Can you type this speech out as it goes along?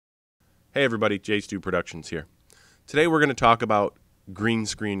Hey everybody, J-Stu Productions here. Today we're going to talk about green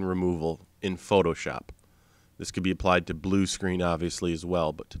screen removal in Photoshop. This could be applied to blue screen obviously as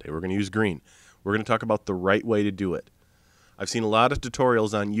well, but today we're going to use green. We're going to talk about the right way to do it. I've seen a lot of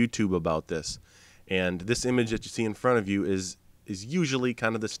tutorials on YouTube about this, and this image that you see in front of you is usually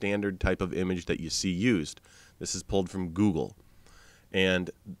kind of the standard type of image that you see used. This is pulled from Google.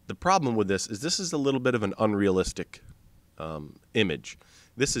 And the problem with this is a little bit of an unrealistic image.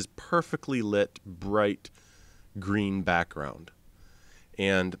 This is perfectly lit, bright green background.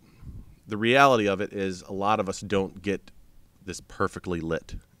 And the reality of it is a lot of us don't get this perfectly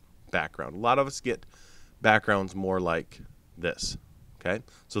lit background. A lot of us get backgrounds more like this. Okay?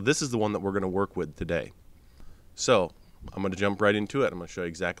 So this is the one that we're going to work with today. So I'm going to jump right into it. I'm going to show you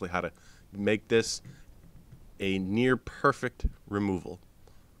exactly how to make this a near perfect removal.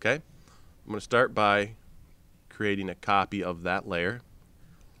 Okay? I'm going to start by creating a copy of that layer.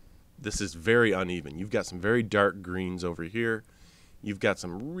 This is very uneven. You've got some very dark greens over here. You've got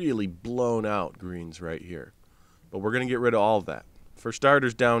some really blown out greens right here. But we're going to get rid of all of that. For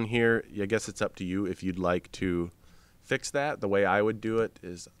starters down here, I guess it's up to you if you'd like to fix that. The way I would do it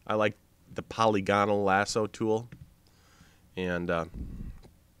is I like the polygonal lasso tool. And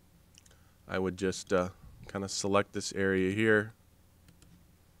I would just kind of select this area here.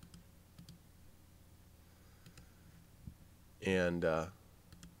 And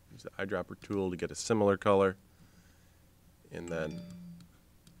use the eyedropper tool to get a similar color, and then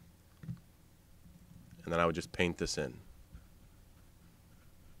I would just paint this in.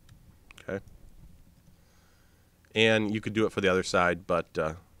 Okay. And you could do it for the other side,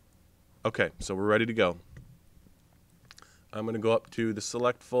 but okay, so we're ready to go. I'm going to go up to the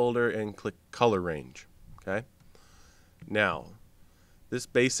select folder and click color range. Okay. Now, this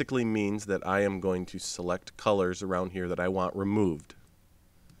basically means that I am going to select colors around here that I want removed.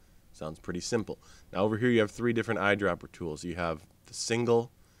 Sounds pretty simple. Now over here you have three different eyedropper tools. You have the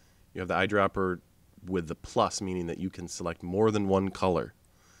single, you have the eyedropper with the plus, meaning that you can select more than one color.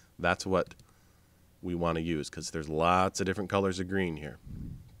 That's what we want to use because there's lots of different colors of green here.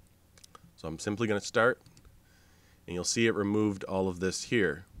 So I'm simply going to start, and you'll see it removed all of this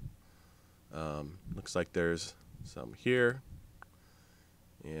here. Looks like there's some here,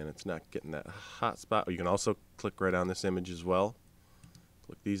 and it's not getting that hot spot. You can also click right on this image as well.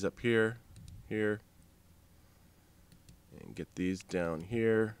 Click these up here, here, and get these down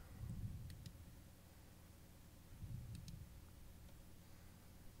here.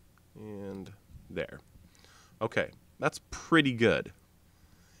 And there. Okay, that's pretty good.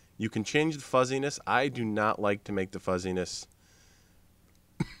 You can change the fuzziness. I do not like to make the fuzziness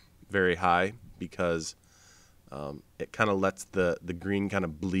very high because it kind of lets the green kind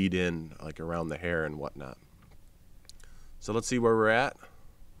of bleed in like around the hair and whatnot. So let's see where we're at.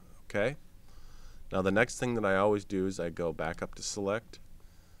 Okay. Now the next thing that I always do is I go back up to select,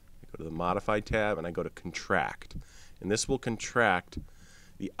 I go to the modify tab, and I go to contract. And this will contract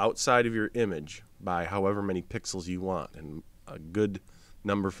the outside of your image by however many pixels you want. And a good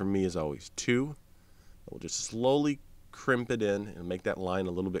number for me is always 2. We'll just slowly crimp it in and make that line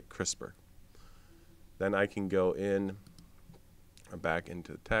a little bit crisper. Then I can go in back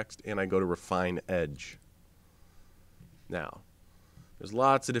into the text and I go to refine edge. Now, there's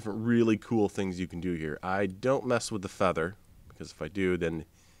lots of different really cool things you can do here. I don't mess with the feather because if I do, then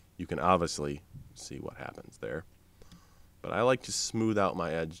you can obviously see what happens there. But I like to smooth out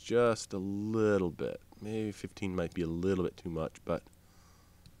my edge just a little bit. Maybe 15 might be a little bit too much, but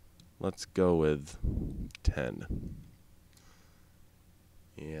let's go with 10.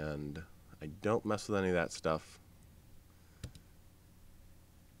 And I don't mess with any of that stuff.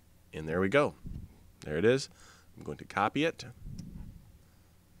 And there we go. There it is. I'm going to copy it.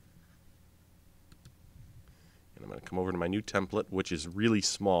 And I'm going to come over to my new template, which is really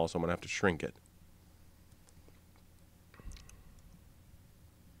small, so I'm going to have to shrink it.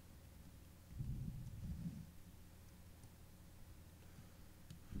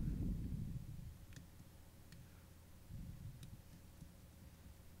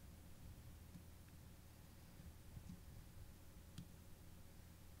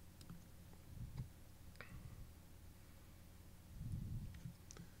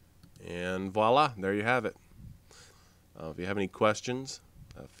 And voila, there you have it. If you have any questions,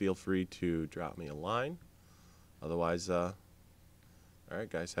 feel free to drop me a line. Otherwise, all right,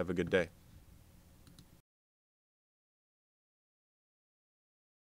 guys, have a good day.